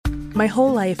My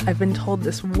whole life, I've been told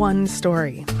this one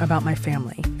story about my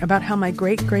family, about how my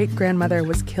great-great-grandmother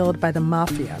was killed by the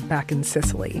mafia back in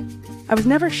Sicily. I was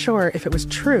never sure if it was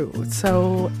true,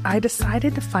 so I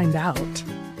decided to find out.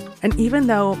 And even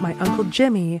though my Uncle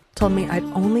Jimmy told me I'd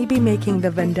only be making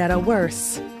the vendetta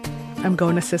worse, I'm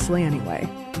going to Sicily anyway.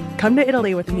 Come to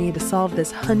Italy with me to solve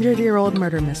this 100-year-old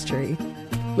murder mystery.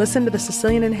 Listen to The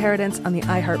Sicilian Inheritance on the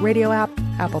iHeartRadio app,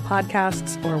 Apple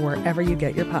Podcasts, or wherever you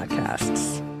get your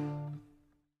podcasts.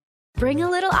 Bring a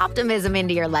little optimism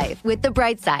into your life with The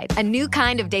Bright Side, a new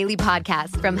kind of daily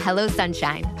podcast from Hello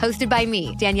Sunshine, hosted by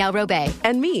me, Danielle Robay.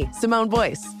 And me, Simone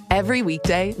Boyce. Every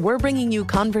weekday, we're bringing you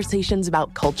conversations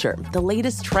about culture, the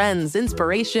latest trends,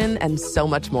 inspiration, and so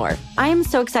much more. I am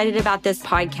so excited about this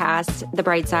podcast, The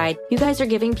Bright Side. You guys are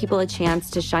giving people a chance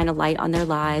to shine a light on their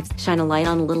lives, shine a light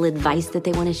on a little advice that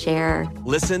they want to share.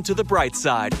 Listen to The Bright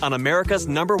Side on America's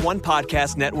 #1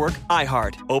 podcast network,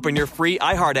 iHeart. Open your free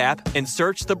iHeart app and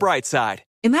search The Bright Side.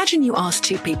 Imagine you ask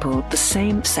two people the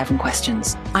same 7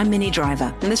 questions. I'm Minnie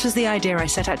Driver, and this was the idea I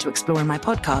set out to explore in my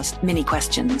podcast, Minnie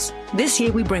Questions. This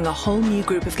year, we bring a whole new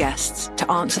group of guests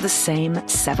to answer the same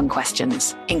 7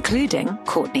 questions, including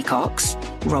Courtney Cox,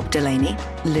 Rob Delaney,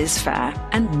 Liz Phair,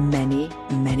 and many,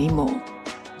 many more.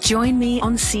 Join me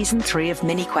on Season 3 of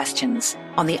Minnie Questions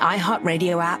on the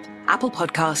iHeartRadio app, Apple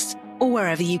Podcasts, or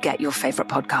wherever you get your favorite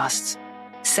podcasts.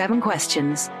 7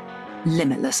 questions,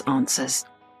 limitless answers.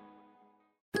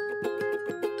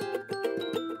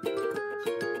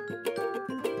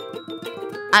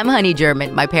 I'm Honey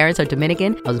German. My parents are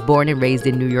Dominican. I was born and raised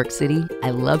in New York City.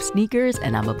 I love sneakers,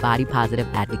 and I'm a body positive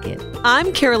advocate.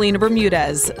 I'm Carolina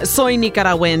Bermudez. Soy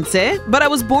nicaragüense, but I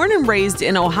was born and raised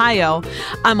in Ohio.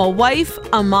 I'm a wife,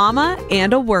 a mama,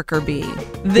 and a worker bee.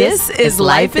 This is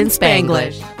Life in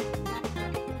Spanglish.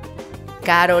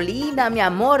 Carolina, mi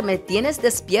amor, me tienes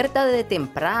despierta de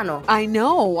temprano. I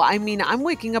know. I mean, I'm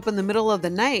waking up in the middle of the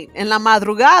night, en la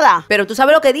madrugada. Pero tú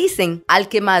sabes lo que dicen. Al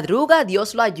que madruga,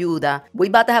 Dios lo ayuda. We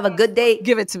about to have a good day.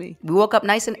 Give it to me. We woke up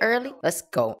nice and early. Let's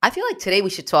go. I feel like today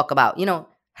we should talk about,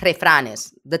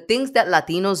 refranes. The things that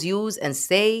Latinos use and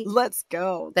say. Let's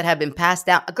go. That have been passed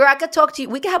down. Girl, I could talk to you.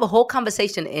 We could have a whole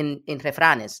conversation in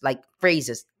refranes, like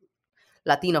phrases.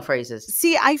 Latino phrases.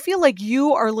 See, I feel like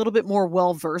you are a little bit more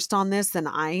well-versed on this than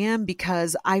I am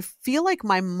because I feel like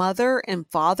my mother and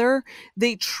father,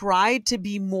 they tried to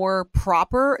be more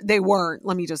proper. They weren't.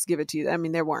 Let me just give it to you. I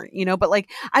mean, they weren't, but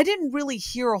like I didn't really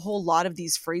hear a whole lot of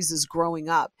these phrases growing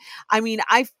up. I mean,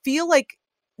 I feel like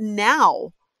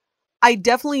now I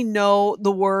definitely know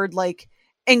the word like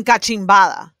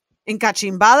encachimbada.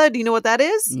 Encachimbada, do you know what that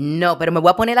is? No, pero me voy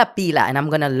a poner la pila and I'm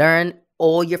going to learn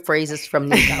all your phrases from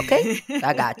Nica, okay?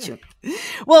 I got you.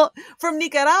 Well, from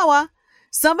Nicaragua,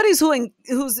 somebody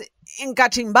who's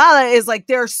encachimbada is like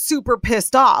they're super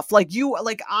pissed off. Like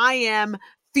I am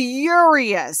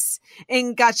furious.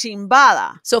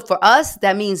 Encachimbada. So for us,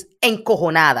 that means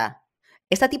encojonada.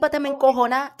 Esta tipa está me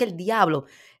encojona que el diablo.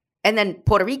 And then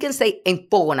Puerto Ricans say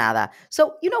enfogonada.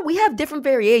 So, we have different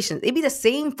variations. It'd be the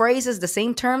same phrases, the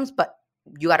same terms, but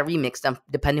you got to remix them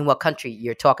depending what country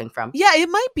you're talking from. Yeah, it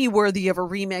might be worthy of a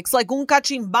remix. Like un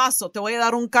cachimbazo, te voy a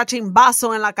dar un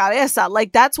cachimbazo en la cabeza.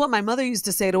 Like that's what my mother used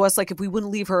to say to us. Like if we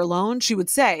wouldn't leave her alone, she would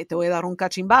say, te voy a dar un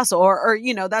cachimbazo. Or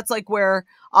that's like where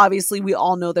obviously we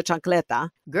all know the chancleta.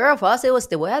 Girl, for us it was,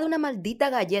 te voy a dar una maldita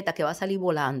galleta que va a salir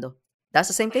volando. That's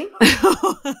the same thing?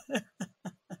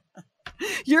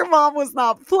 Your mom was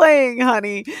not playing,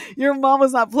 honey. Your mom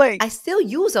was not playing. I still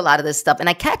use a lot of this stuff and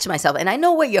I catch myself. And I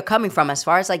know where you're coming from as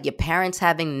far as like your parents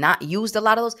having not used a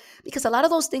lot of those. Because a lot of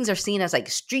those things are seen as like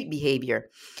street behavior.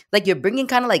 Like you're bringing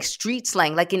kind of like street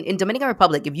slang. Like in Dominican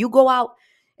Republic, if you go out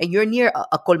and you're near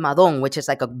a colmadón, which is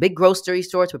like a big grocery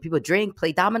store where people drink,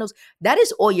 play dominoes, that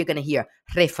is all you're going to hear.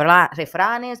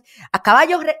 Refranes. A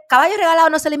caballo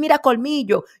regalado no se le mira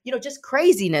colmillo. Just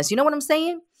craziness. You know what I'm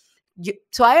saying?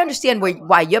 So I understand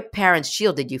why your parents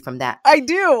shielded you from that. I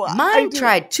do. Mine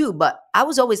tried too, but I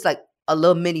was always like a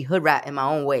little mini hood rat in my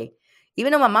own way.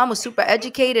 Even though my mom was super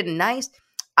educated and nice,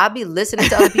 I'd be listening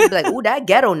to other people like, ooh, that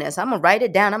ghetto-ness. I'm going to write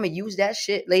it down. I'm going to use that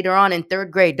shit later on in 3rd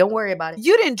grade. Don't worry about it.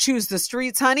 You didn't choose the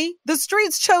streets, honey. The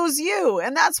streets chose you,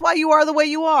 and that's why you are the way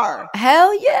you are.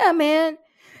 Hell yeah, man.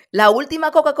 La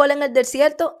última Coca-Cola en el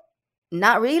desierto?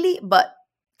 Not really, but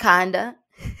kinda.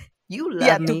 You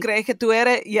love me. ¿Tú crees que tú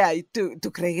eres?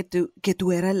 ¿Tú crees que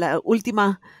tú eres la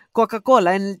última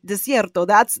Coca-Cola en el desierto?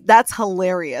 That's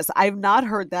hilarious. I've not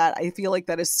heard that. I feel like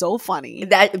that is so funny.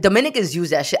 That Dominicans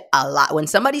use that shit a lot. When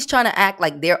somebody's trying to act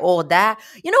like they're all that,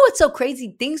 what's so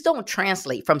crazy? Things don't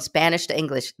translate from Spanish to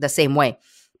English the same way.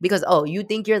 Because, you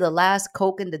think you're the last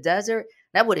Coke in the desert?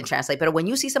 That wouldn't translate. Pero when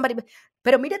you see somebody,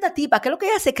 pero mira esta tipa, ¿qué es lo que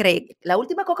ella se cree? La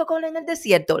última Coca-Cola en el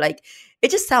desierto. Like,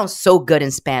 it just sounds so good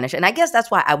in Spanish. And I guess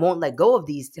that's why I won't let go of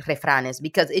these refranes,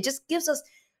 because it just gives us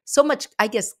so much, I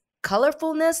guess,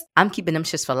 colorfulness. I'm keeping them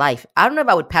shits for life. I don't know if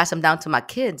I would pass them down to my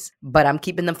kids, but I'm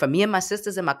keeping them for me and my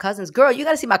sisters and my cousins. Girl, you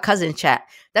got to see my cousin chat.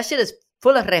 That shit is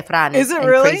full of refranes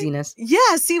and craziness.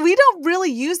 Yeah, see, we don't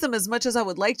really use them as much as I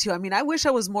would like to. I mean, I wish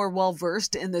I was more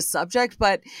well-versed in this subject,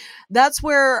 but that's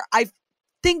where I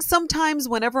think sometimes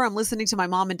whenever I'm listening to my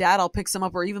mom and dad, I'll pick some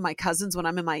up, or even my cousins when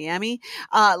I'm in Miami.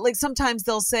 Like sometimes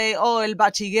they'll say, oh, el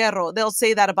bachiguero. They'll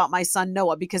say that about my son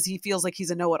Noah because he feels like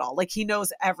he's a know-it-all. Like he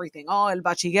knows everything. Oh, el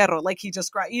bachiguero. Like he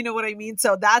just, you know what I mean?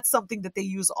 So that's something that they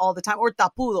use all the time. Or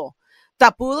tapudo.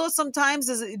 Tapudo sometimes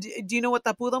is, do you know what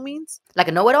tapudo means? Like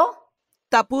a know-it-all?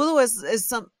 Tapudo is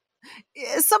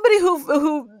somebody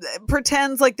who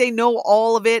pretends like they know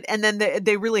all of it, and then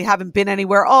they really haven't been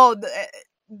anywhere. Oh,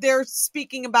 they're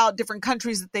speaking about different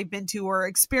countries that they've been to or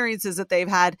experiences that they've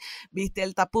had. Viste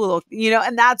el tapudo,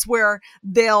 and that's where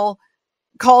they'll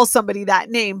call somebody that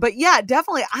name. But yeah,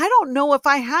 definitely. I don't know if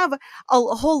I have a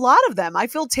whole lot of them. I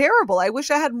feel terrible. I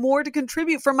wish I had more to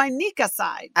contribute from my Nica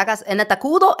side. En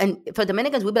Atacudo, and for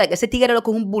Dominicans, we'd be like, ese tigre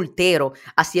loco es un bultero,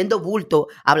 haciendo bulto,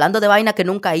 hablando de vaina que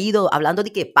nunca ha ido, hablando de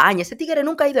que España, ese tigre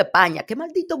nunca ha ido a España, qué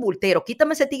maldito bultero,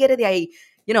 quítame ese tigre de ahí.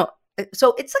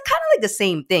 So it's kind of like the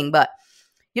same thing, but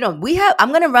I'm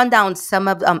going to run down some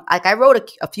of them. Like I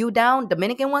wrote a few down,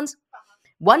 Dominican ones.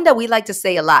 One that we like to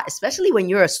say a lot, especially when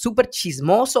you're a super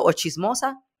chismoso or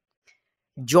chismosa.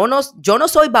 Yo no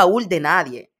soy baúl de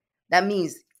nadie. That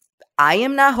means I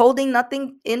am not holding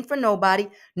nothing in for nobody.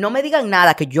 No me digan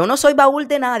nada, que yo no soy baúl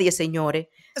de nadie, señores.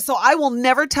 So I will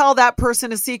never tell that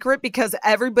person a secret because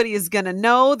everybody is going to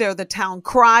know. They're the town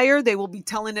crier. They will be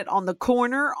telling it on the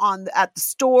corner, at the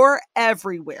store,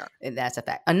 everywhere. And that's a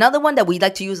fact. Another one that we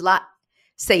like to use a lot.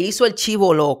 Se hizo el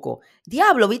chivo loco.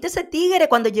 Diablo, ¿viste ese tigre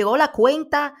cuando llegó la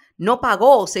cuenta? No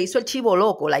pagó. Se hizo el chivo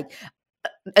loco. Like,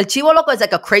 el chivo loco is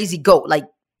like a crazy goat. Like,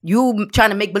 you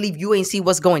trying to make believe you ain't see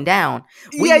what's going down.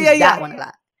 We use that one a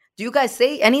lot. Do you guys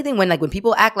say anything when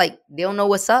people act like they don't know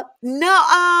what's up?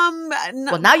 No,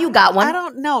 no. Well, now you got one. I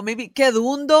don't know. Maybe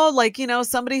quedundo, like,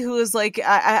 somebody who is like,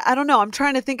 I don't know. I'm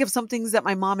trying to think of some things that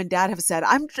my mom and dad have said.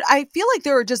 I feel like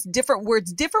there are just different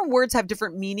words. Different words have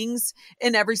different meanings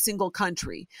in every single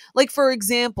country. Like, for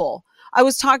example, I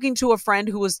was talking to a friend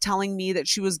who was telling me that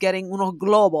she was getting unos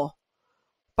globo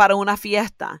para una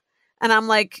fiesta. And I'm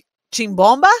like,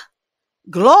 chimbomba?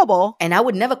 Globo? And I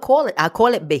would never call it. I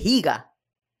call it vejiga.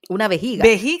 Una vejiga.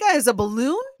 ¿Vejiga is a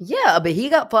balloon? Yeah, a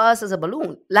vejiga for us is a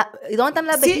balloon. ¿Dónde están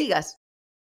las vejigas?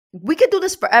 We could do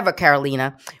this forever,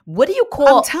 Carolina. What do you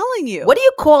call... I'm telling you. What do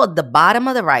you call the bottom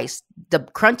of the rice? The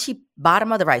crunchy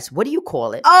bottom of the rice. What do you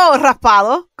call it? Oh,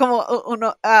 raspado. Como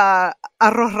arroz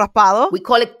raspado. We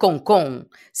call it concon.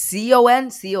 C-O-N.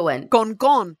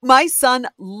 Concon. My son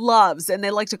loves, and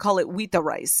they like to call it huita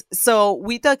rice. So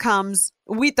huita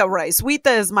rice.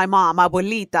 Huita is my mom,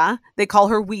 abuelita. They call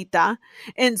her huita.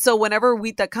 And so whenever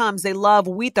huita comes, they love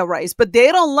huita rice. But they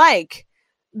don't like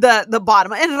the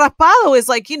bottom. And raspado is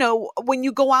like, when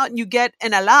you go out and you get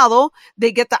an helado,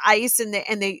 they get the ice and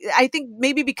they I think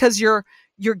maybe because you're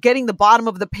getting the bottom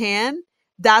of the pan,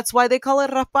 that's why they call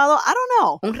it raspado. I don't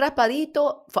know. Un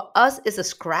raspadito for us is a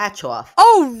scratch off.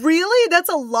 Oh, really? That's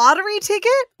a lottery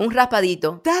ticket? Un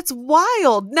raspadito. That's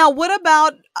wild. Now, what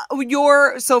about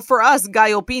so for us,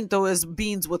 gallo pinto is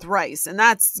beans with rice, and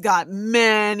that's got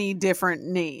many different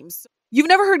names. You've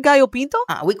never heard gallo pinto?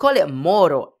 We call it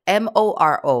moro,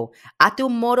 M-O-R-O. Hazte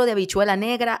un moro de habichuela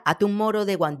negra, hazte un moro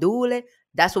de guandule.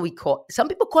 That's what we call it. Some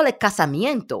people call it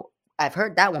casamiento. I've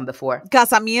heard that one before.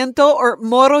 Casamiento or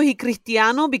moro y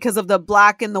cristiano because of the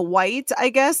black and the white, I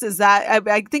guess. Is that,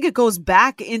 I think it goes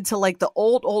back into like the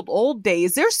old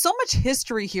days. There's so much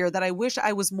history here that I wish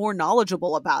I was more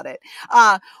knowledgeable about it.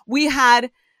 We had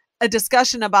a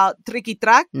discussion about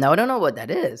triqui-trac. No, I don't know what that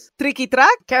is.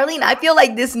 Triqui-trac? Caroline, I feel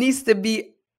like this needs to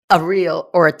be a reel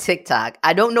or a TikTok.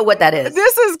 I don't know what that is.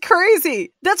 This is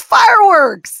crazy. That's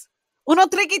fireworks. Uno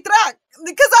triqui-trac.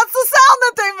 Because that's the sound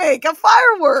that they make, a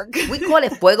firework. We call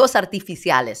it fuegos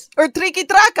artificiales. Or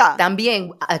triqui-traca.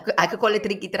 También. I could call it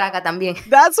triqui-traca también.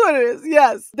 That's what it is,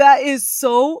 yes. That is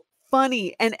so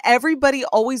funny. And everybody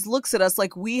always looks at us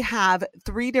like we have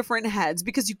 3 different heads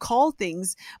because you call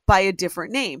things by a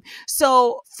different name.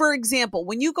 So, for example,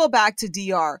 when you go back to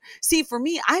DR, see, for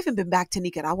me, I haven't been back to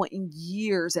Nicaragua in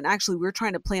years. And actually, we're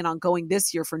trying to plan on going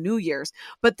this year for New Year's.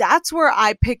 But that's where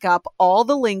I pick up all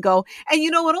the lingo. And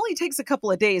it only takes a couple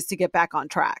of days to get back on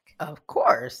track. Of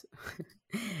course.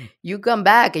 You come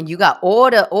back and you got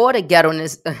all the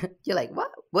ghetto-ness. You're like,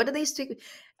 what? What do they speak?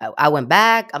 I went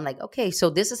back. I'm like, okay, so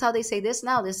this is how they say this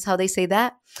now. This is how they say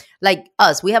that. Like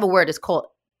us, we have a word. It's called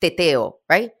teteo,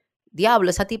 right? Diablo,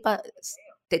 esa tipa,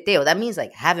 teteo. That means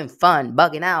like having fun,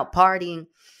 bugging out, partying.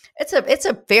 It's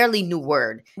a fairly new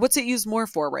word. What's it used more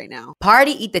for right now?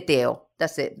 Party y teteo.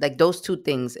 That's it. Like those two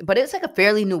things. But it's like a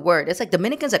fairly new word. It's like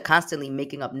Dominicans are constantly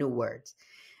making up new words.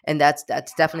 And that's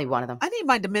definitely one of them. I need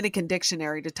my Dominican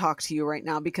dictionary to talk to you right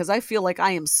now because I feel like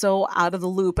I am so out of the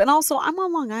loop. And also, I'm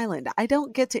on Long Island. I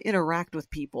don't get to interact with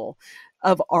people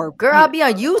of our... Girl, I'll be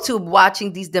on YouTube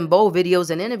watching these Dembow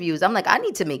videos and interviews. I'm like, I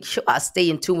need to make sure I stay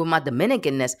in tune with my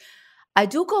Dominicanness. I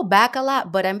do go back a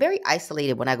lot, but I'm very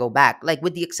isolated when I go back. Like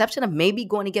with the exception of maybe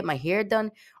going to get my hair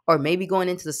done or maybe going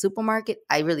into the supermarket,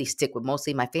 I really stick with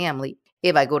mostly my family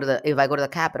if I go to the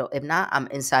capital. If not, I'm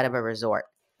inside of a resort.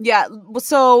 Yeah.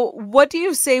 So what do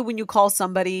you say when you call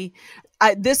somebody?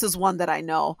 This is one that I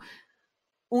know.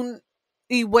 Un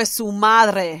hijo su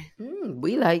madre.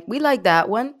 We like that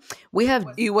one. We have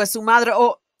hijo su madre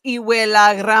o hijo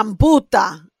la gran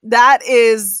puta. That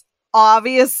is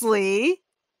obviously...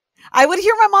 I would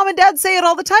hear my mom and dad say it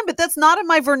all the time, but that's not in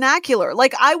my vernacular.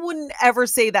 Like, I wouldn't ever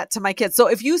say that to my kids. So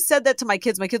if you said that to my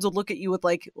kids would look at you with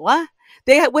like, what?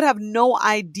 They would have no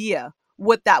idea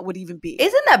what that would even be.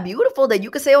 Isn't that beautiful that you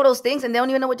can say all those things and they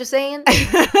don't even know what you're saying? Mira,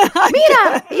 hijo de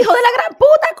la gran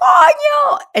puta,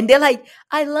 coño. And they're like,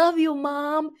 I love you,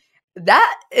 mom.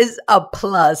 That is a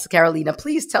plus, Carolina.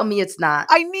 Please tell me it's not.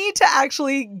 I need to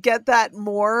actually get that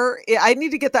more. I need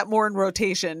to get that more in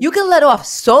rotation. You can let off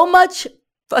so much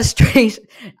frustration.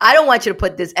 I don't want you to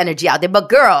put this energy out there, but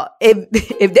girl,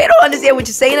 if they don't understand what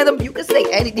you're saying to them, you can say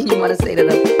anything you want to say to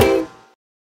them.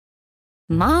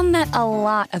 Mom met a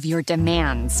lot of your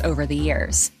demands over the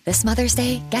years. This Mother's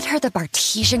Day, get her the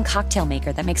Bartesian cocktail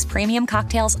maker that makes premium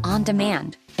cocktails on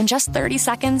demand. In just 30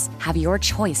 seconds, have your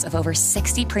choice of over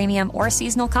 60 premium or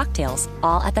seasonal cocktails,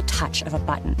 all at the touch of a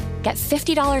button. Get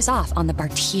 $50 off on the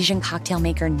Bartesian cocktail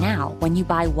maker now when you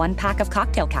buy 1 pack of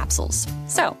cocktail capsules.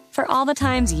 So, for all the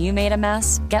times you made a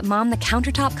mess, get Mom the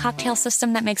countertop cocktail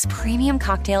system that makes premium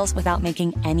cocktails without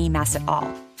making any mess at all.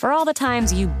 For all the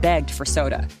times you begged for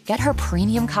soda, get her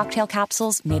premium cocktail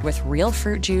capsules made with real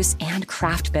fruit juice and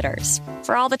craft bitters.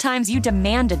 For all the times you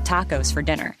demanded tacos for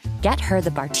dinner, get her the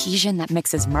Bartesian that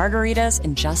mixes margaritas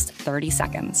in just 30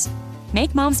 seconds.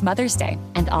 Make Mom's Mother's Day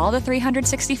and all the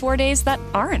 364 days that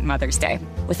aren't Mother's Day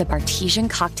with a Bartesian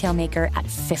cocktail maker at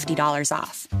 $50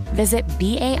 off. Visit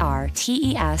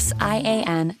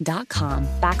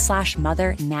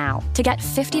BARTESIAN.com/mother now to get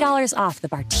 $50 off the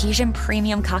Bartesian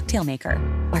Premium Cocktail Maker.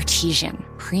 Bartesian,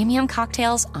 premium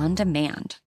cocktails on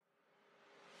demand.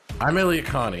 I'm Elliot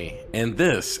Connie, and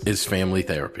this is Family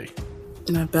Therapy.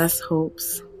 My best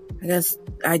hopes, I guess,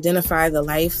 identify the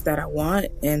life that I want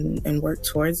and work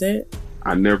towards it.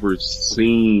 I never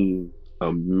seen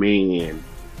a man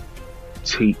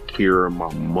take care of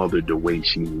my mother the way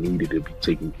she needed to be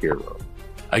taken care of.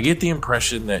 I get the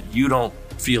impression that you don't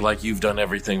feel like you've done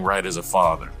everything right as a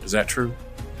father. Is that true?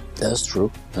 That's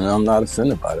true, and I'm not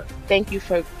offended by that. Thank you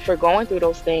for going through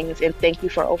those things, and thank you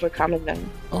for overcoming them.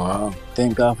 Wow.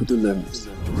 Thank God for deliverance.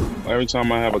 Every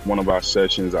time I have one of our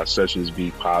sessions be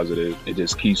positive. It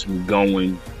just keeps me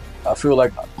going. I feel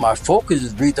like my focus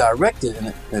is redirected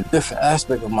in a different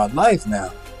aspect of my life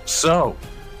now. So,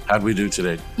 how'd we do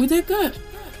today? We did good.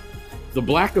 The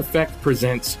Black Effect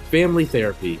presents Family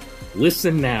Therapy.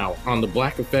 Listen now on the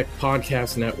Black Effect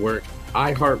Podcast Network,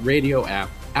 iHeartRadio app,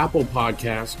 Apple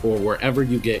Podcasts, or wherever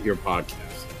you get your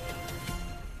podcasts.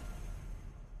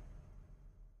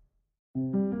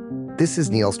 This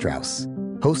is Neil Strauss,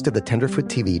 host of the Tenderfoot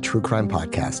TV True Crime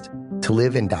Podcast, To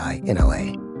Live and Die in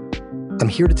LA. I'm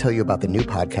here to tell you about the new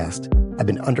podcast I've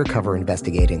been undercover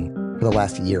investigating for the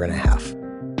last year and a half.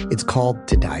 It's called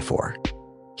To Die For.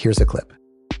 Here's a clip.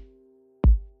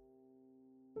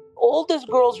 All these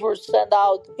girls were sent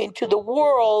out into the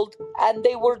world and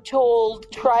they were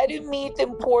told, try to meet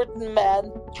important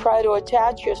men, try to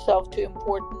attach yourself to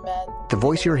important men. The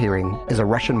voice you're hearing is a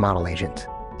Russian model agent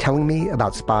telling me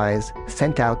about spies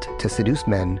sent out to seduce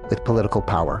men with political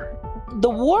power. The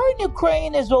war in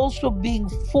Ukraine is also being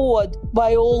fought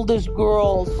by all these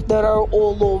girls that are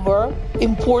all over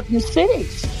important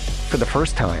cities. For the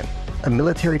first time, a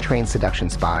military-trained seduction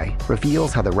spy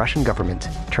reveals how the Russian government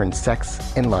turned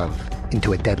sex and love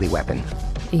into a deadly weapon.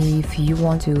 If you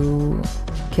want to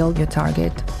kill your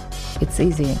target, it's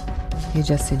easy. You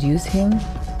just seduce him,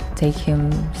 take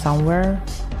him somewhere,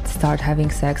 start having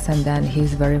sex, and then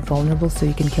he's very vulnerable, so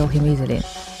you can kill him easily.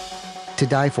 To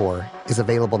Die For is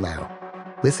available now.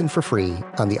 Listen for free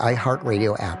on the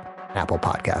iHeartRadio app, Apple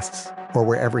Podcasts, or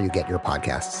wherever you get your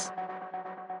podcasts.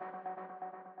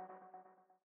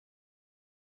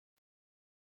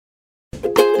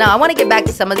 Now, I want to get back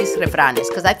to some of these refranes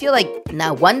because I feel like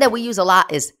now one that we use a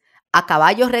lot is a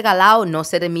caballo regalado no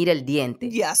se le mira el diente.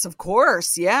 Yes, of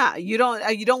course. Yeah. You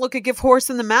don't look a gift horse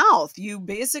in the mouth. You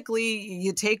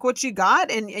take what you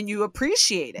got and you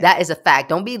appreciate it. That is a fact.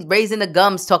 Don't be raising the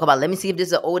gums talk about, let me see if this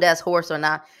is an old ass horse or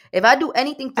not. If I do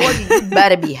anything for you, you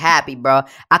better be happy, bro.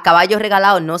 A caballo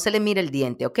regalado no se le mira el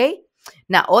diente, ¿ok?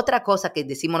 Now, otra cosa que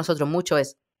decimos nosotros mucho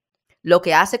es, lo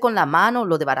que hace con la mano,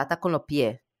 lo desbarata con los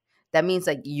pies. That means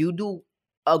like you do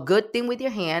a good thing with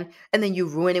your hand and then you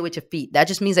ruin it with your feet. That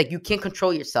just means like you can't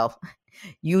control yourself.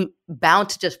 You bound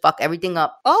to just fuck everything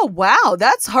up. Oh, wow.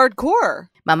 That's hardcore.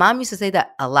 My mom used to say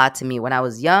that a lot to me when I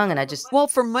was young, and I just... Well,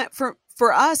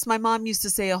 for us, my mom used to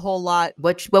say a whole lot.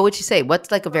 What would she say? What's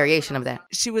like a variation of that?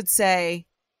 She would say,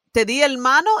 te di el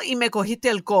mano y me cogiste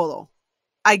el codo.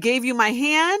 I gave you my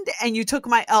hand and you took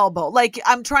my elbow. Like,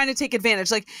 I'm trying to take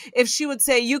advantage. Like, if she would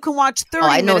say, you can watch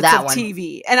 30 minutes of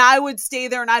TV. And I would stay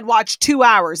there and I'd watch 2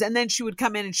 hours. And then she would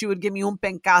come in and she would give me un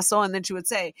pencazo. And then she would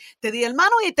say, te di el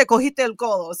mano y te cogiste el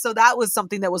codo. So that was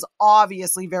something that was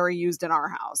obviously very used in our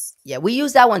house. Yeah, we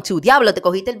use that one too. Diablo, te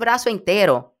cogiste el brazo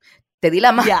entero. Te di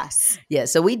la mano. Yes. Yeah,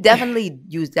 so we definitely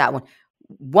use that one.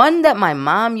 One that my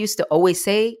mom used to always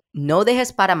say, no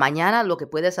dejes para mañana lo que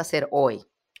puedes hacer hoy.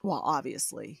 Well,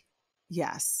 obviously.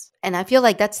 Yes. And I feel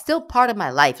like that's still part of my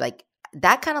life. Like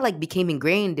that kind of like became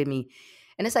ingrained in me.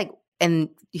 And it's like, and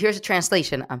here's a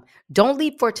translation. Don't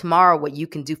leave for tomorrow what you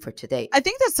can do for today. I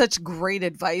think that's such great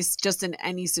advice just in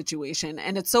any situation.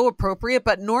 And it's so appropriate.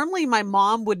 But normally my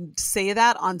mom would say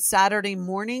that on Saturday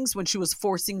mornings when she was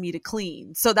forcing me to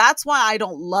clean. So that's why I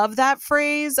don't love that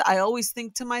phrase. I always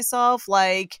think to myself,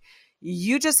 like,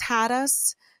 you just had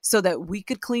us so that we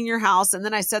could clean your house. And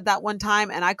then I said that one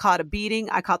time and I caught a beating.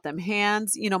 I caught them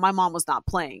hands. You know, my mom was not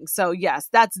playing. So yes,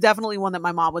 that's definitely one that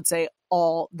my mom would say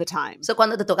all the time. So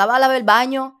cuando te tocaba lavar el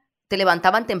baño, te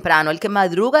levantaban temprano. El que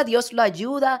madruga, Dios lo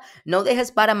ayuda. No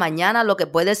dejes para mañana lo que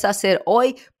puedes hacer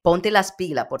hoy. Ponte las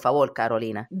pilas, por favor,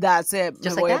 Carolina. That's it.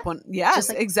 Just like that? Yes,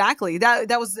 like exactly.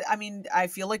 That was, I mean, I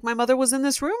feel like my mother was in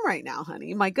this room right now,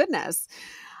 honey. My goodness.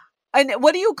 And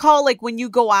what do you call, like, when you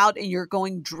go out and you're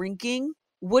going drinking?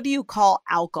 What do you call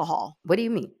alcohol? What do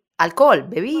you mean? Alcohol,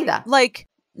 bebida. Like,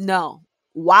 no.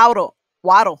 Guaro.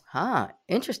 Huh,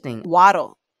 interesting.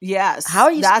 Guaro. Yes. How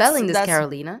are you spelling this,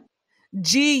 Carolina?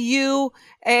 Guaro.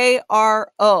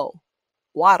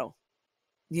 Guaro.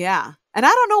 Yeah. And I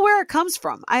don't know where it comes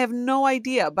from. I have no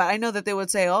idea. But I know that they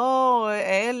would say, oh,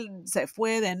 él se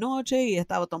fue de noche y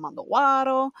estaba tomando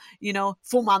guaro, you know,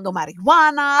 fumando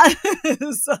marihuana.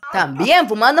 So, también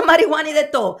fumando marihuana y de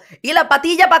todo. ¿Y la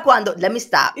patilla para cuándo? Let me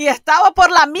stop. Y estaba por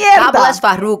la mierda. God bless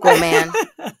Farruko, man.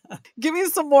 Give me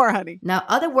some more, honey. Now,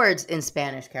 other words in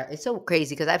Spanish, Carol, it's so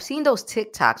crazy because I've seen those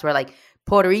TikToks where like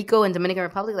Puerto Rico and Dominican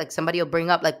Republic, like somebody will bring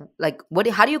up like what?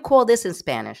 How do you call this in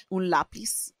Spanish? Un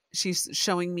lápiz. She's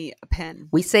showing me a pen.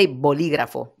 We say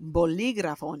bolígrafo.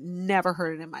 Bolígrafo. Never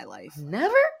heard it in my life.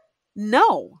 Never?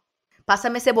 No.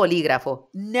 Pásame ese bolígrafo.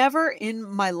 Never in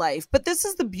my life. But this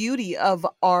is the beauty of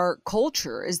our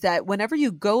culture, is that whenever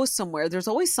you go somewhere, there's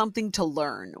always something to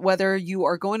learn. Whether you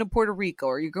are going to Puerto Rico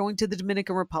or you're going to the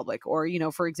Dominican Republic or, you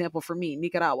know, for example, for me,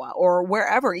 Nicaragua or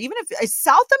wherever. Even if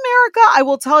South America, I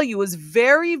will tell you, is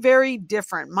very, very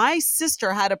different. My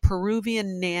sister had a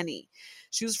Peruvian nanny.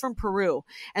 She was from Peru.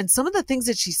 And some of the things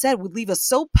that she said would leave us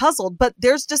so puzzled, but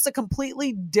there's just a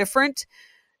completely different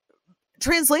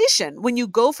translation when you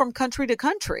go from country to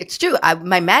country. It's true.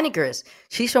 My manicurist,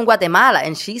 she's from Guatemala,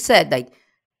 and she said, like,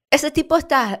 ese tipo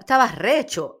estaba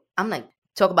arrecho. I'm like,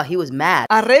 talk about he was mad.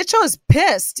 Arrecho is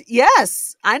pissed.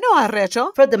 Yes, I know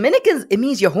arrecho. For Dominicans, it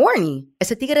means you're horny.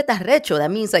 Ese tigre está arrecho.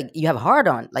 That means like you have a hard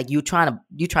on, like you trying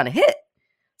to hit.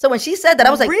 So when she said that,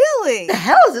 I was like, really? What the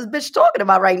hell is this bitch talking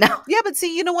about right now? Yeah, but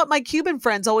see, you know what? My Cuban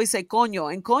friends always say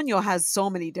coño, and coño has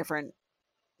so many different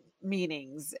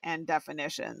meanings and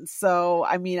definitions. So,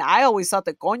 I mean, I always thought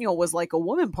that coño was like a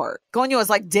woman part. Coño is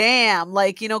like, damn,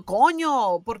 like, you know,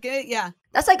 coño, porque, yeah.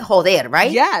 That's like joder, right?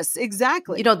 Yes,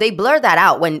 exactly. You know, they blur that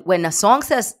out. When a song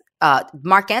says,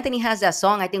 Mark Anthony has that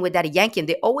song, I think with Daddy Yankee, and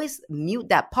they always mute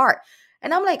that part.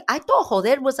 And I'm like, I thought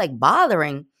joder was like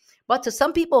bothering. But to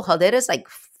some people, joder is like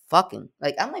fucking.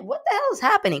 Like, I'm like, what the hell is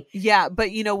happening? Yeah,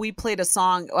 but, you know, we played a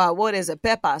song, what is it?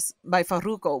 Pepas by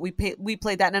Farruko. We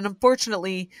played that. And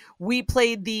unfortunately, we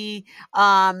played the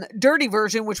dirty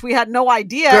version, which we had no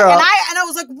idea. Girl. And I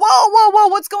was like, whoa,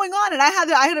 what's going on? And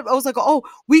I was like, oh,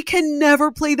 we can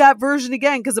never play that version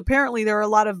again, because apparently there are a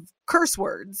lot of curse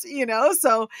words, you know?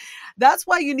 So that's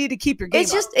why you need to keep your game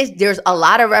up. There's a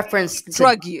lot of reference to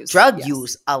drug use. Drug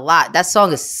use, a lot. That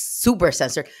song is super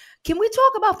censored. Can we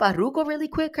talk about Farruko really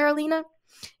quick, Carolina?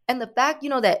 And the fact, you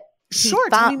know, that Sure,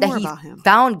 tell me more about him.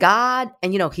 Found God,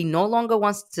 and he no longer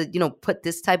wants to put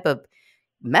this type of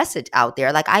message out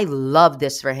there. Like, I love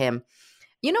this for him.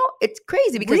 It's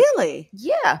crazy because really,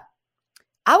 yeah,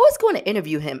 I was going to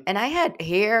interview him, and I had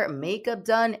hair, makeup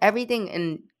done, everything,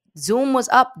 and Zoom was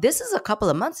up. This is a couple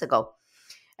of months ago,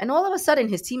 and all of a sudden,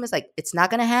 his team is like, "It's not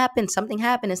going to happen. Something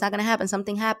happened. It's not going to happen.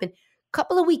 Something happened." A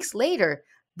couple of weeks later,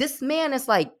 this man is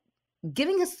like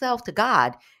giving himself to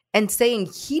God and saying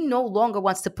he no longer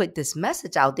wants to put this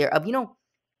message out there of,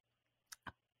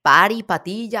 party,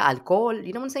 patilla, alcohol.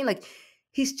 You know what I'm saying? Like,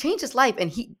 he's changed his life,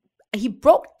 and he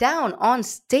broke down on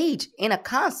stage in a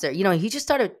concert. He just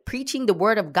started preaching the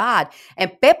word of God.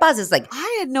 And Pepas is like,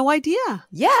 I had no idea.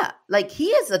 Yeah, like he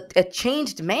is a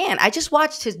changed man. I just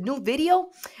watched his new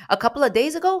video a couple of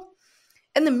days ago,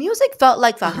 and the music felt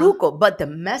like Farruko, but the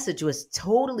message was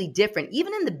totally different.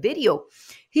 Even in the video,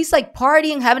 he's like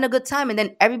partying, having a good time, and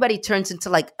then everybody turns into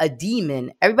like a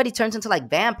demon. Everybody turns into like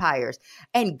vampires,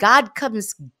 and God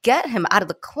comes get him out of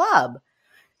the club.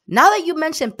 Now that you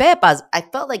mentioned Pepas, I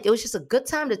felt like it was just a good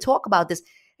time to talk about this.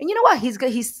 And you know what? He's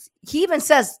good. He even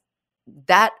says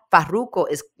that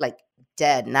Farruko is like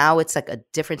dead. Now it's like a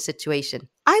different situation.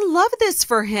 I love this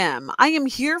for him. I am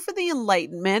here for the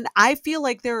enlightenment. I feel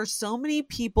like there are so many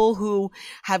people who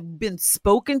have been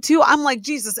spoken to. I'm like,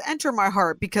 Jesus, enter my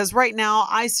heart, because right now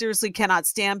I seriously cannot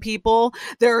stand people.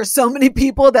 There are so many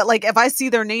people that, like, if I see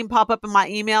their name pop up in my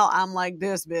email, I'm like,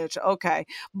 this bitch. Okay.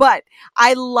 But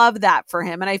I love that for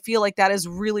him. And I feel like that is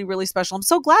really, really special. I'm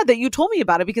so glad that you told me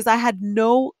about it, because I had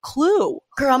no clue.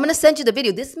 Girl, I'm going to send you the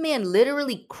video. This man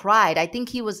literally cried. I think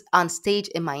he was on stage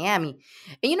in Miami.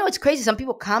 And it's crazy. Some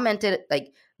people commented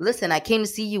like, listen, I came to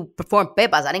see you perform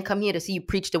Pepas. I didn't come here to see you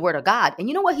preach the word of God. And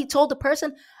you know what he told the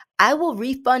person? I will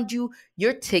refund you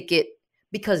your ticket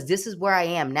because this is where I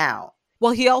am now.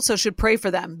 Well, he also should pray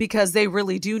for them, because they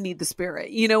really do need the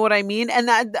Spirit. You know what I mean? And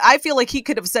that, I feel like he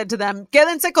could have said to them,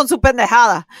 quédense con su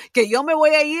pendejada, que yo me voy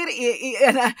a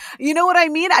ir. You know what I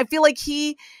mean? I feel like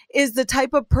he is the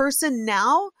type of person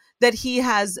now that he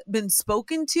has been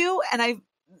spoken to. And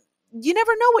you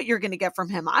never know what you're going to get from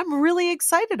him. I'm really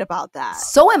excited about that.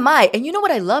 So am I. And you know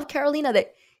what I love, Carolina?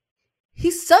 That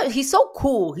he's so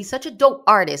cool. He's such a dope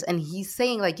artist. And he's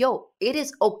saying like, yo, it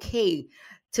is okay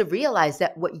to realize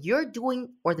that what you're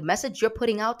doing or the message you're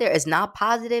putting out there is not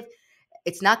positive.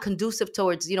 It's not conducive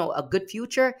towards, a good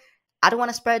future. I don't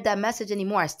want to spread that message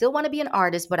anymore. I still want to be an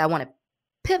artist, but I want to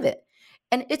pivot.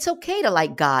 And it's okay to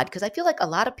like God, because I feel like a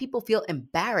lot of people feel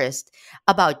embarrassed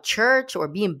about church or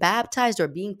being baptized or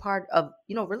being part of,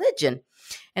 religion.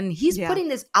 And he's putting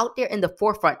this out there in the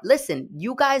forefront. Listen,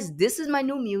 you guys, this is my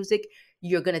new music.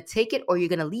 You're going to take it or you're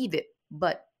going to leave it.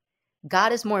 But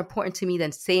God is more important to me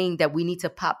than saying that we need to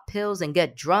pop pills and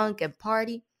get drunk and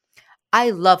party. I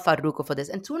love Farruko for this.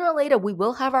 And sooner or later, we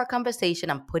will have our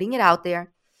conversation. I'm putting it out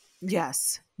there.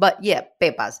 Yes. But yeah,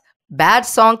 Pepas, bad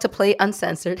song to play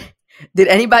uncensored. Did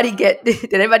anybody get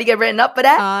written up for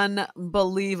that?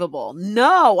 Unbelievable.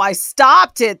 No, I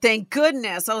stopped it. Thank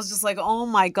goodness. I was just like, oh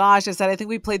my gosh. I said, I think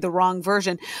we played the wrong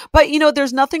version. But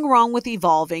there's nothing wrong with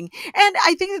evolving. And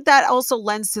I think that also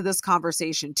lends to this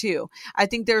conversation too. I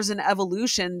think there's an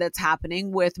evolution that's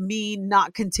happening with me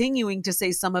not continuing to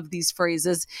say some of these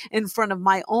phrases in front of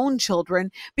my own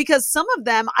children, because some of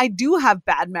them I do have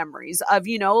bad memories of,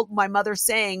 my mother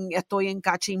saying, estoy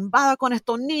encachimbada con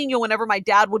estos niños, whenever my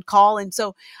dad would call. And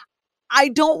so I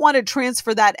don't want to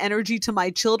transfer that energy to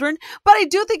my children, but I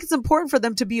do think it's important for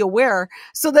them to be aware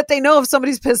so that they know if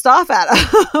somebody's pissed off at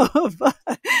them.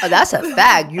 Oh, that's a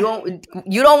fact. You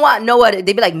don't want Noah.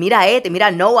 They be like,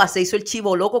 mira Noah se hizo el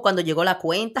chivo loco cuando llegó la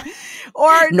cuenta.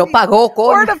 Or no pagó con.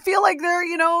 Or to feel like they're,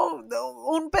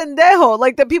 un pendejo,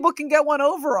 like that people can get one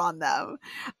over on them.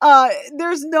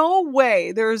 There's no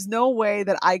way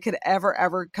that I could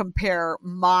ever compare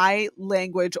my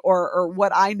language or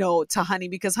what I know to Honey,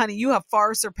 because Honey, you have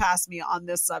far surpassed me on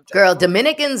this subject. Girl,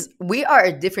 Dominicans, we are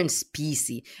a different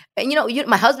species. And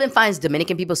my husband finds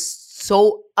Dominican people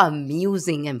so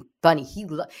amusing and funny. He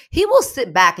will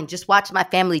sit back and just watch my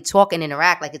family talk and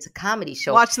interact like it's a comedy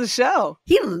show. Watch the show.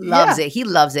 He loves it. He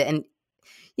loves it. And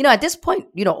at this point,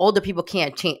 older people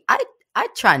can't change. I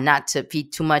try not to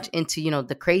feed too much into,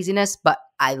 the craziness, but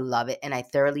I love it and I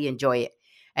thoroughly enjoy it.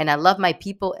 And I love my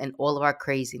people and all of our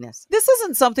craziness. This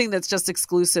isn't something that's just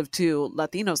exclusive to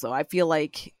Latinos, though. I feel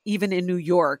like even in New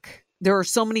York, there are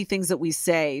so many things that we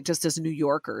say just as New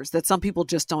Yorkers that some people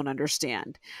just don't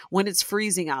understand. When it's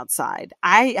freezing outside,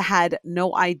 I had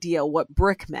no idea what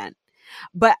brick meant.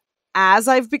 But as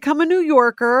I've become a New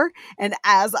Yorker and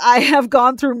as I have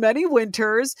gone through many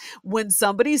winters, when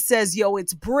somebody says, yo,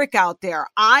 it's brick out there,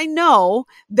 I know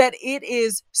that it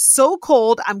is so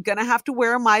cold. I'm going to have to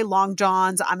wear my long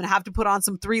johns. I'm going to have to put on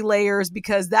some 3 layers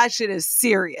because that shit is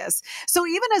serious. So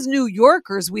even as New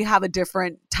Yorkers, we have a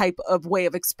different type of way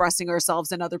of expressing ourselves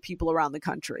than other people around the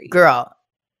country. Girl,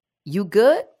 you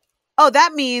good? Oh,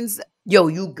 that means... Yo,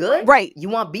 you good? Right. You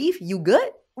want beef? You good?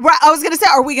 Right. I was going to say,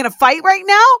 are we going to fight right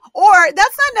now? Or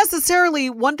that's not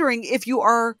necessarily wondering if you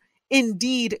are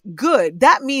indeed good.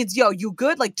 That means, yo, you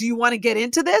good? Like, do you want to get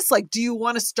into this? Like, do you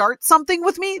want to start something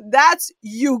with me? That's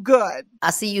you good. I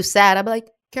see you sad. I'll be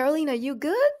like, Carolina, you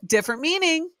good? Different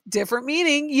meaning. Different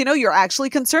meaning. You know, you're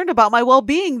actually concerned about my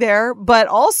well-being there, but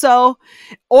also,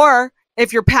 or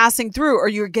if you're passing through or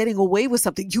you're getting away with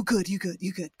something, you good, you good,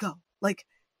 you good, go. Like,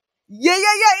 yeah,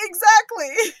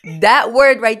 exactly. That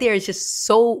word right there is just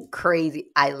so crazy.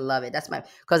 I love it. That's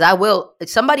because I will, if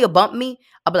somebody will bump me,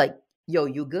 I'll be like, yo,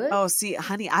 you good? Oh, see,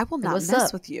 honey, I will not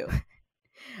mess with you.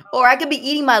 Or I could be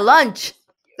eating my lunch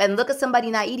and look at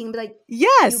somebody not eating and be like,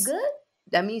 yes. You good?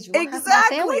 That means you want exactly.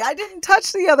 Half my sandwich? I didn't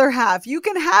touch the other half. You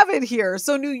can have it here.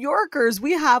 So New Yorkers,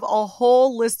 we have a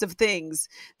whole list of things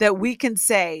that we can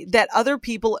say that other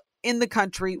people in the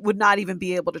country would not even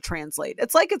be able to translate.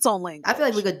 It's like its own language. I feel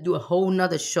like we could do a whole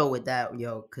nother show with that,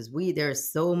 yo, because there's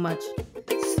so much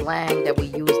slang that we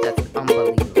use that's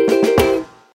unbelievable.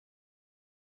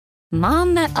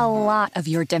 Mom met a lot of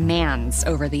your demands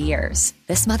over the years.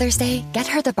 This Mother's Day, get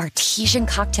her the Bartesian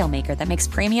cocktail maker that makes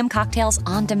premium cocktails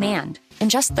on demand. In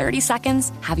just 30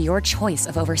 seconds, have your choice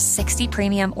of over 60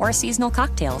 premium or seasonal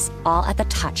cocktails, all at the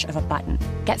touch of a button.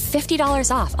 Get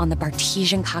 $50 off on the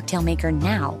Bartesian cocktail maker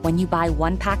now when you buy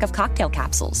 1 pack of cocktail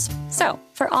capsules. So,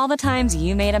 for all the times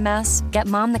you made a mess, get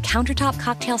Mom the countertop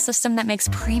cocktail system that makes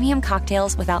premium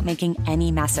cocktails without making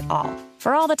any mess at all.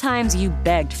 For all the times you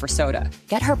begged for soda,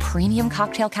 get her premium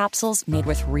cocktail capsules made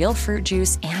with real fruit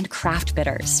juice and craft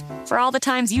bitters. For all the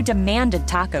times you demanded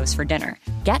tacos for dinner,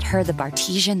 get her the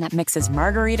Bartesian that mixes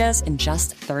margaritas in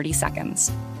just 30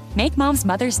 seconds. Make Mom's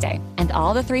Mother's Day and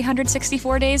all the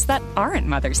 364 days that aren't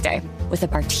Mother's Day with a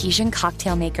Bartesian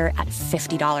cocktail maker at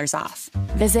 $50 off.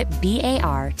 Visit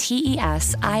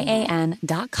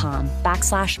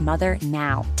BARTESIAN.com/mother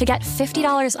now to get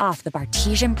 $50 off the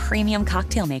Bartesian Premium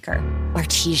Cocktail Maker.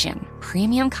 Bartesian,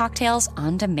 premium cocktails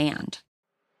on demand.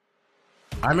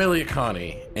 I'm Elliot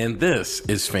Connie, and this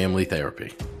is Family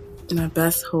Therapy. My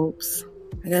best hopes,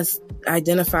 I guess,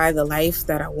 identify the life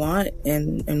that I want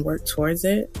and work towards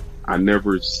it. I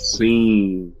never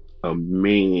seen a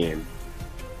man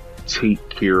take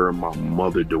care of my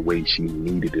mother the way she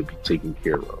needed to be taken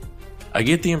care of. I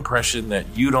get the impression that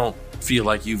you don't feel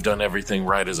like you've done everything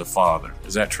right as a father.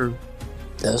 Is that true?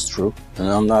 That's true, and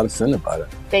I'm not offended by that.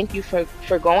 Thank you for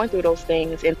going through those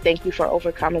things, and thank you for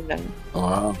overcoming them.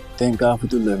 Wow. Thank God for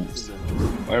deliverance.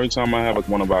 Every time I have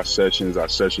one of our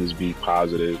sessions be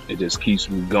positive. It just keeps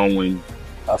me going.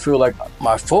 I feel like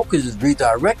my focus is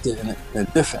redirected in a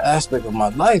different aspect of my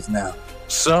life now.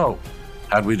 So,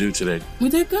 how'd we do today? We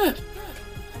did good.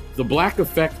 The Black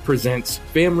Effect presents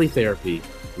Family Therapy.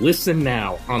 Listen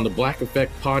now on the Black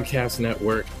Effect Podcast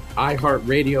Network,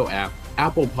 iHeartRadio app,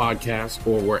 Apple Podcasts,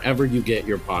 or wherever you get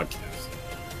your podcasts.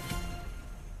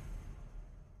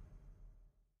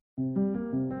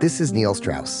 This is Neil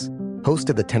Strauss, host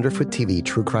of the Tenderfoot TV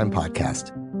True Crime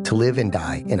Podcast, To Live and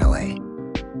Die in LA.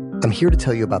 I'm here to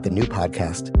tell you about the new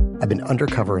podcast I've been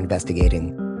undercover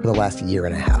investigating for the last 1.5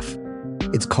 years.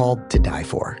 It's called To Die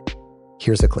For.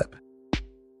 Here's a clip.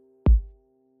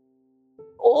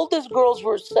 All these girls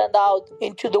were sent out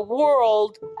into the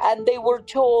world and they were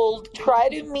told, try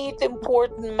to meet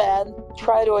important men,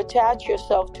 try to attach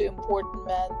yourself to important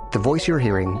men. The voice you're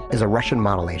hearing is a Russian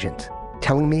model agent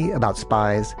telling me about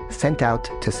spies sent out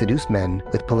to seduce men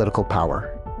with political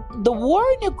power. The war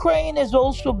in Ukraine is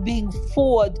also being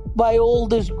fought by all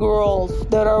these girls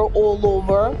that are all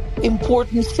over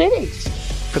important cities.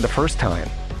 For the first time,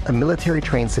 a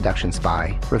military-trained seduction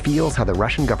spy reveals how the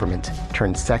Russian government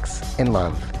turned sex and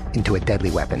love into a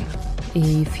deadly weapon.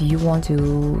 If you want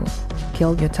to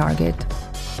kill your target,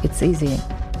 it's easy.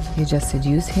 You just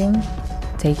seduce him,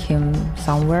 take him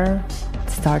somewhere,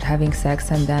 start having sex,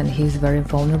 and then he's very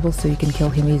vulnerable, so you can kill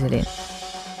him easily.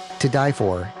 To Die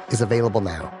For is available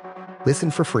now. Listen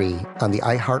for free on the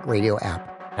iHeartRadio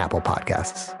app, Apple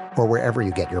Podcasts, or wherever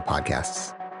you get your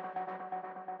podcasts.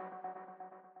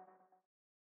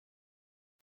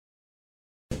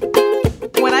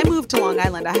 When I moved to Long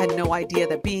Island, I had no idea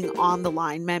that being on the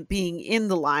line meant being in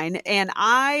the line. And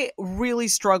I really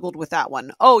struggled with that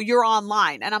one. Oh, you're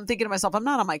online. And I'm thinking to myself, I'm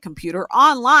not on my computer.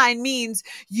 Online means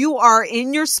you are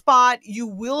in your spot. You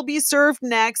will be served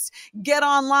next. Get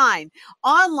online.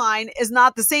 Online is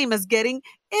not the same as getting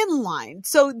in line.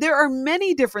 So there are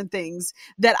many different things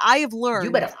that I have learned.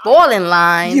 You better fall in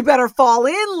line. You better fall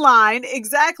in line.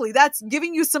 Exactly. That's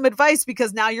giving you some advice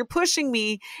because now you're pushing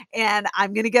me and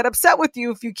I'm going to get upset with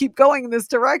you if you keep going in this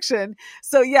direction.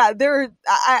 So yeah,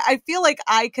 I feel like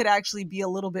I could actually be a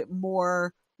little bit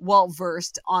more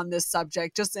well-versed on this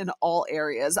subject, just in all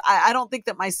areas. I don't think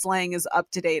that my slang is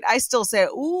up to date. I still say,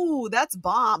 ooh, that's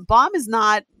bomb. Bomb is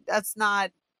not, that's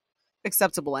not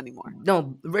acceptable anymore.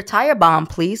 No, retire bomb,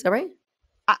 please. All right.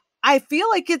 I feel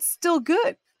like it's still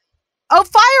good. Oh,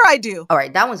 fire, I do. All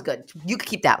right, that one's good. You can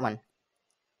keep that one.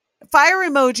 Fire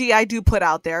emoji, I do put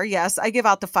out there. Yes, I give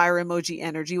out the fire emoji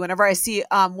energy. Whenever I see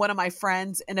one of my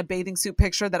friends in a bathing suit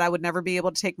picture that I would never be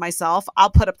able to take myself, I'll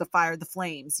put up the fire, the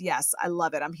flames. Yes, I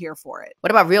love it. I'm here for it.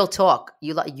 What about real talk?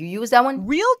 You use that one?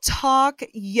 Real talk,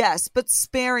 yes, but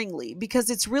sparingly, because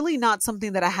it's really not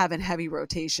something that I have in heavy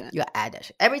rotation. You add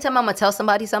that. Every time I'm going to tell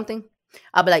somebody something,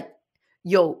 I'll be like,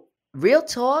 yo, real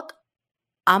talk,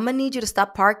 I'm going to need you to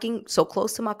stop parking so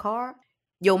close to my car.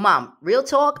 Yo, mom, real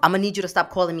talk, I'm going to need you to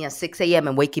stop calling me at 6 a.m.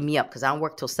 and waking me up because I don't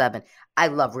work till 7. I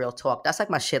love real talk. That's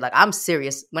like my shit. Like, I'm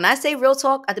serious. When I say real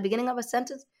talk at the beginning of a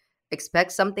sentence,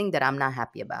 expect something that I'm not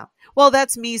happy about. Well,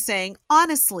 that's me saying,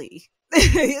 honestly.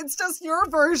 It's just your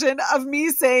version of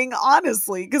me saying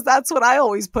honestly, because that's what I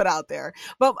always put out there.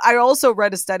 But I also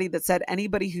read a study that said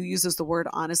anybody who uses the word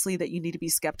honestly, that you need to be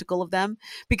skeptical of them,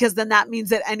 because then that means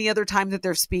that any other time that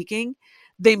they're speaking,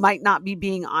 they might not be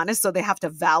being honest, so they have to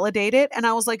validate it. And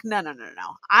I was like, no.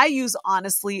 I use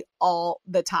honestly all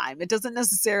the time. It doesn't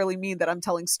necessarily mean that I'm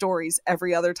telling stories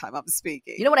every other time I'm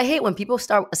speaking. You know what I hate? When people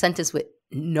start a sentence with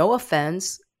no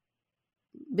offense.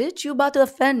 Bitch, you about to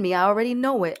offend me. I already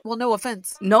know it. Well, no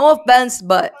offense. No offense,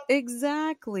 but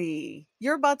exactly.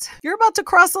 You're about to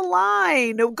cross a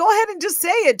line. Go ahead and just say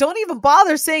it. Don't even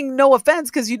bother saying no offense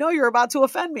because you know you're about to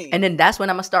offend me. And then that's when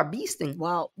I'm going to start beasting.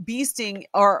 Well, beasting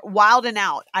or wilding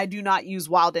out. I do not use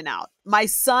wilding out. My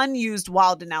son used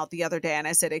wilding out the other day and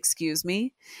I said, excuse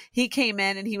me. He came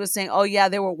in and he was saying, oh yeah,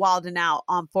 they were wilding out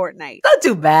on Fortnite. Not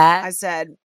too bad. I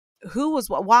said, who was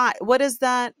why? What is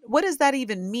that? What does that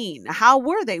even mean? How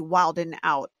were they wilding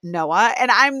out, Noah?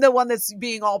 And I'm the one that's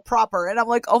being all proper. And I'm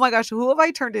like, oh my gosh, who have I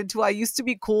turned into? I used to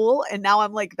be cool. And now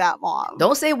I'm like that mom.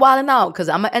 Don't say wilding out because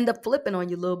I'm going to end up flipping on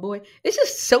you, little boy. It's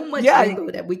just so much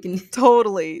lingo that we can.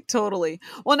 Totally.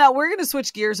 Well, now we're going to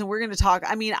switch gears and we're going to talk.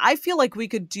 I mean, I feel like we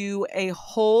could do a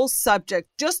whole subject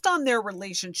just on their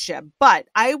relationship, but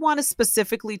I want to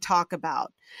specifically talk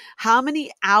about how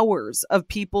many hours of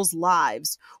people's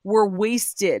lives were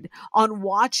wasted on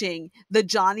watching the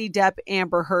Johnny Depp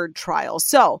Amber Heard trial.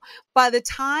 So by the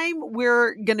time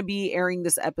we're going to be airing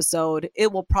this episode,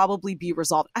 it will probably be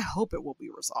resolved. I hope it will be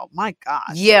resolved. My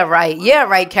gosh. Yeah,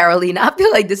 right, Carolina. I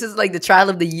feel like this is like the trial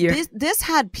of the year. This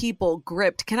had people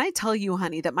gripped. Can I tell you,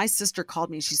 honey, that my sister called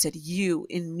me. She said, you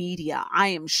in media, I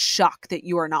am shocked that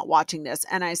you are not watching this.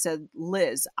 And I said,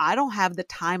 Liz, I don't have the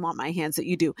time on my hands that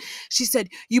you do. She said,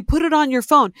 you put it on your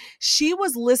phone. She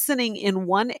was listening in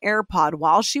one AirPod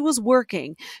while she was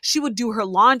working. She would do her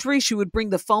laundry. She would bring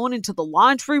the phone into the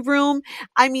laundry room.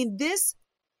 I mean, this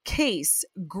case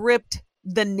gripped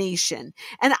the nation.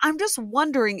 And I'm just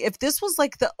wondering if this was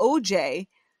like the OJ,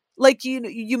 like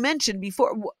you mentioned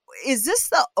before, is this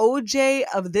the OJ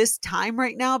of this time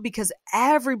right now? Because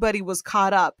everybody was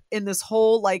caught up in this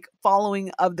whole like following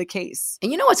of the case.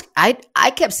 And you know what's, I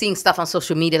kept seeing stuff on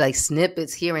social media, like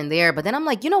snippets here and there, but then I'm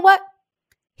like, you know what?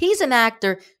 He's an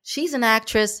actor. She's an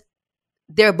actress.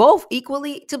 They're both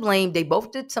equally to blame. They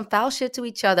both did some foul shit to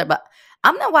each other, but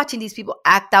I'm not watching these people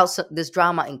act out this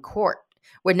drama in court.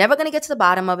 We're never going to get to the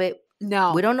bottom of it.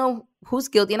 No. We don't know who's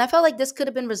guilty. And I felt like this could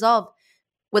have been resolved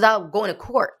without going to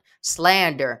court.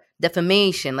 Slander,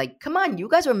 defamation. Like, come on, you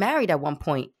guys were married at one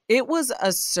point. It was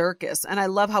a circus. And I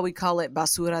love how we call it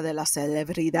basura de la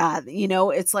celebridad. You know,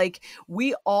 it's like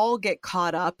we all get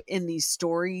caught up in these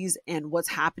stories and what's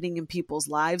happening in people's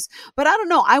lives. But I don't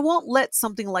know. I won't let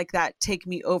something like that take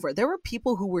me over. There were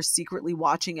people who were secretly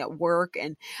watching at work.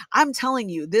 And I'm telling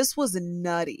you, this was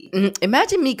nutty.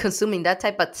 Imagine me consuming that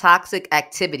type of toxic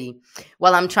activity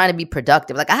while I'm trying to be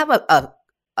productive. Like I have a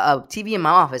TV in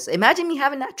my office. Imagine me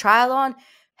having that trial on.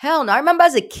 Hell no. I remember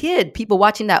as a kid, people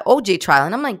watching that OJ trial.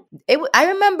 And I'm like, I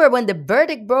remember when the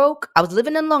verdict broke, I was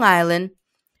living in Long Island.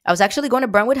 I was actually going to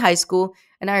Brentwood High School.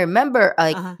 And I remember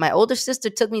like my older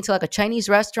sister took me to like a Chinese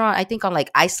restaurant, I think on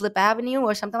like Islip Avenue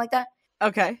or something like that.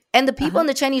 Okay. And the people in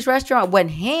the Chinese restaurant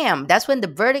went ham. That's when the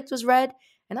verdict was read.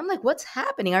 And I'm like, what's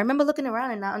happening? I remember looking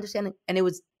around and not understanding. And it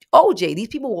was OJ. These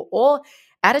people were all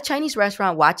at a Chinese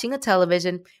restaurant watching a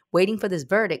television, waiting for this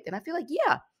verdict. And I feel like,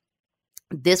 yeah,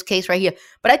 this case right here.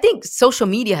 But I think social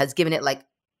media has given it like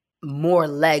more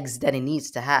legs than it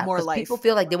needs to have. More life. People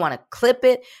feel like they want to clip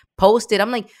it, post it. I'm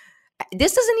like,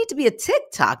 this doesn't need to be a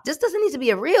TikTok. This doesn't need to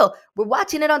be a reel. We're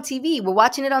watching it on TV. We're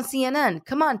watching it on CNN.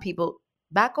 Come on, people.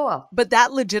 Back off. But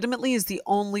that legitimately is the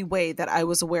only way that I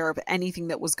was aware of anything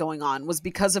that was going on, was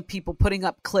because of people putting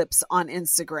up clips on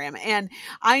Instagram. And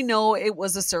I know it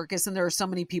was a circus, and there are so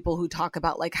many people who talk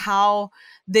about like how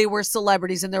they were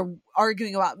celebrities and they're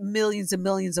arguing about millions and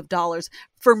millions of dollars.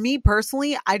 For me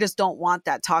personally, I just don't want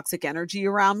that toxic energy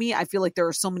around me. I feel like there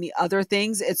are so many other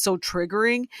things. It's so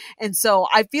triggering. And so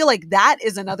I feel like that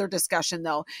is another discussion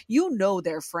though. You know,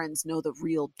 their friends know the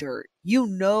real dirt. You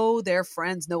know, their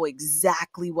friends know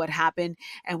exactly what happened.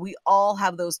 And we all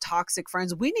have those toxic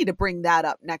friends. We need to bring that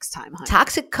up next time, honey.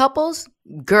 Toxic couples,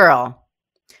 girl,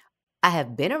 I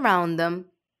have been around them.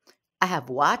 I have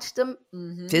watched them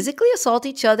physically assault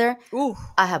each other. Ooh.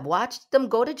 I have watched them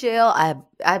go to jail.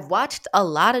 I've watched a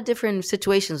lot of different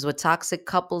situations with toxic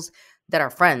couples that are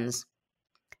friends.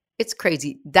 It's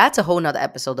crazy. That's a whole nother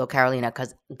episode though, Carolina,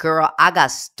 because girl, I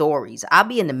got stories. I'll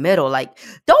be in the middle like,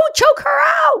 don't choke her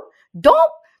out.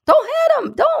 Don't hit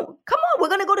him. Don't. Come on, we're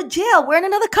going to go to jail. We're in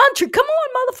another country. Come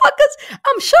on, motherfuckers.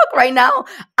 I'm shook right now.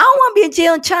 I don't want to be in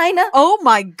jail in China. Oh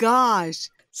my gosh.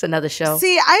 It's another show.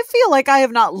 See, I feel like I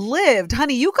have not lived.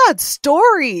 Honey, you got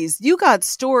stories. You got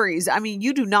stories. I mean,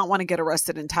 you do not want to get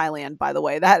arrested in Thailand, by the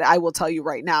way. That I will tell you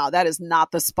right now. That is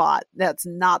not the spot. That's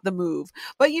not the move.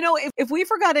 But, you know, if we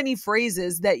forgot any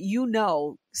phrases that you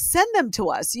know, send them to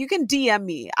us. You can DM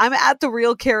me. I'm at The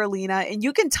Real Carolina, and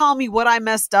you can tell me what I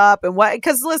messed up and what,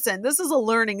 because listen, this is a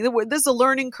learning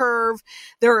curve.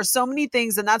 There are so many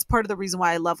things, and that's part of the reason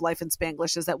why I love Life in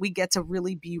Spanglish, is that we get to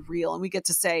really be real, and we get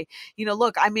to say, you know,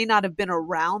 look, I may not have been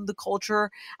around the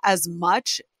culture as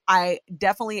much. I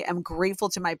definitely am grateful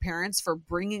to my parents for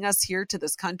bringing us here to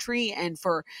this country and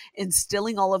for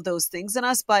instilling all of those things in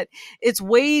us. But it's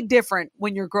way different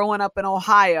when you're growing up in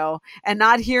Ohio and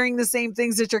not hearing the same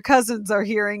things that your cousins are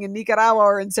hearing in Nicaragua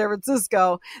or in San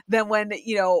Francisco than when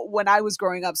I was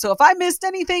growing up. So if I missed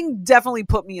anything, definitely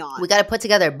put me on. We got to put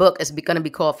together a book. It's going to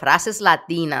be called Frases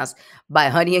Latinas by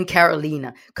Honey and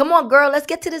Carolina. Come on, girl. Let's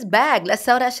get to this bag. Let's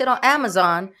sell that shit on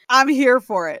Amazon. I'm here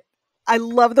for it. I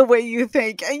love the way you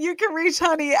think. And you can reach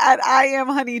Honey at I Am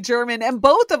Honey German, and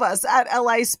both of us at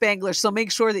LI Spanglish. So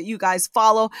make sure that you guys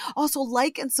follow. Also,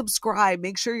 like and subscribe.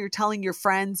 Make sure you're telling your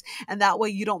friends, and that way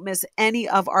you don't miss any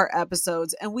of our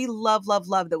episodes. And we love, love,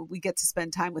 love that we get to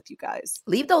spend time with you guys.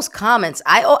 Leave those comments.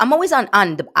 I'm always on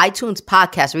the iTunes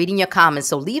podcast reading your comments.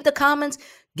 So leave the comments,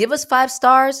 give us 5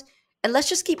 stars, and let's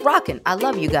just keep rocking. I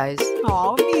love you guys.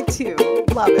 Oh, me too.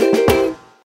 Love it.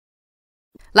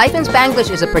 Life in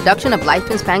Spanglish is a production of Life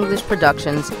in Spanglish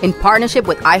Productions in partnership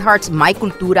with iHeart's My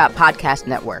Cultura podcast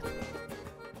network.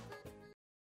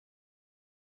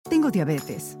 Tengo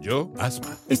diabetes. Yo,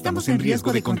 asma. Estamos en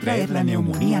riesgo de contraer la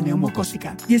neumonía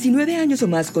neumocócica. 19 años o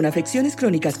más con afecciones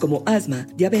crónicas como asma,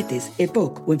 diabetes,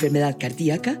 EPOC o enfermedad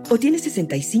cardíaca, o tienes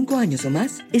 65 años o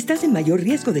más, estás en mayor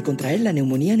riesgo de contraer la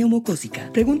neumonía neumocócica.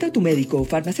 Pregunta a tu médico o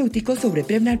farmacéutico sobre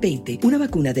Prevnar 20, una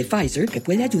vacuna de Pfizer que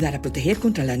puede ayudar a proteger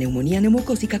contra la neumonía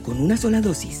neumocócica con una sola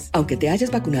dosis. Aunque te hayas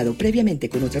vacunado previamente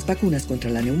con otras vacunas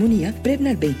contra la neumonía,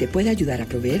 Prevnar 20 puede ayudar a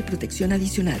proveer protección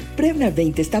adicional. Prevnar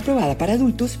 20 está aprobada para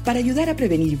adultos para ayudar a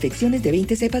prevenir infecciones de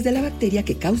 20 cepas de la bacteria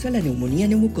que causa la neumonía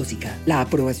neumocócica. La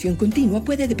aprobación continua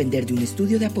puede depender de un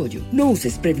estudio de apoyo. No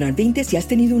uses Prevnar 20 si has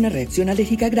tenido una reacción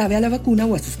alérgica grave a la vacuna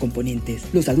o a sus componentes.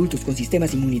 Los adultos con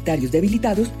sistemas inmunitarios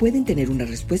debilitados pueden tener una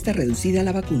respuesta reducida a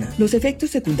la vacuna. Los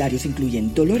efectos secundarios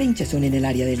incluyen dolor e hinchazón en el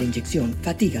área de la inyección,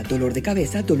 fatiga, dolor de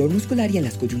cabeza, dolor muscular y en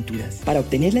las coyunturas. Para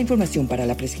obtener la información para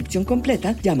la prescripción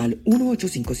completa, llama al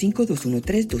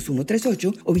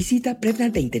 1-855-213-2138 o visita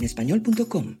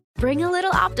Prevnar20enespañol.com. Bring a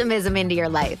little optimism into your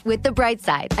life with The Bright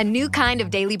Side, a new kind of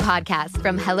daily podcast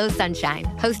from Hello Sunshine,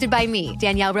 hosted by me,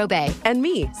 Danielle Robay. And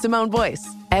me, Simone Boyce.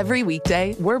 Every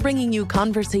weekday, we're bringing you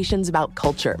conversations about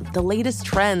culture, the latest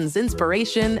trends,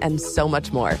 inspiration, and so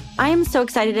much more. I am so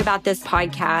excited about this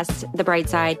podcast, The Bright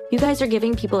Side. You guys are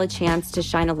giving people a chance to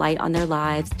shine a light on their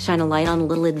lives, shine a light on a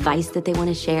little advice that they want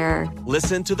to share.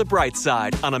 Listen to The Bright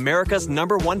Side on America's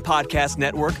 #1 podcast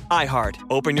network, iHeart.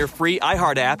 Open your free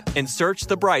iHeart app and search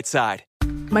The Bright Side.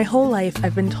 My whole life,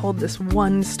 I've been told this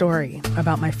one story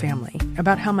about my family,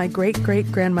 about how my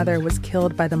great-great-grandmother was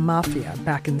killed by the mafia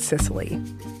back in Sicily.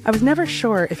 I was never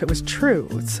sure if it was true,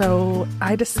 so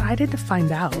I decided to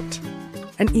find out.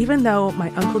 And even though my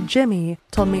Uncle Jimmy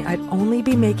told me I'd only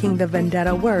be making the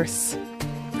vendetta worse,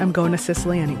 I'm going to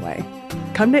Sicily anyway.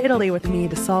 Come to Italy with me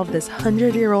to solve this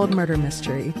 100-year-old murder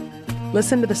mystery.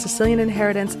 Listen to The Sicilian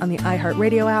Inheritance on the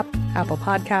iHeartRadio app, Apple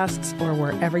Podcasts, or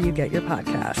wherever you get your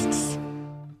podcasts.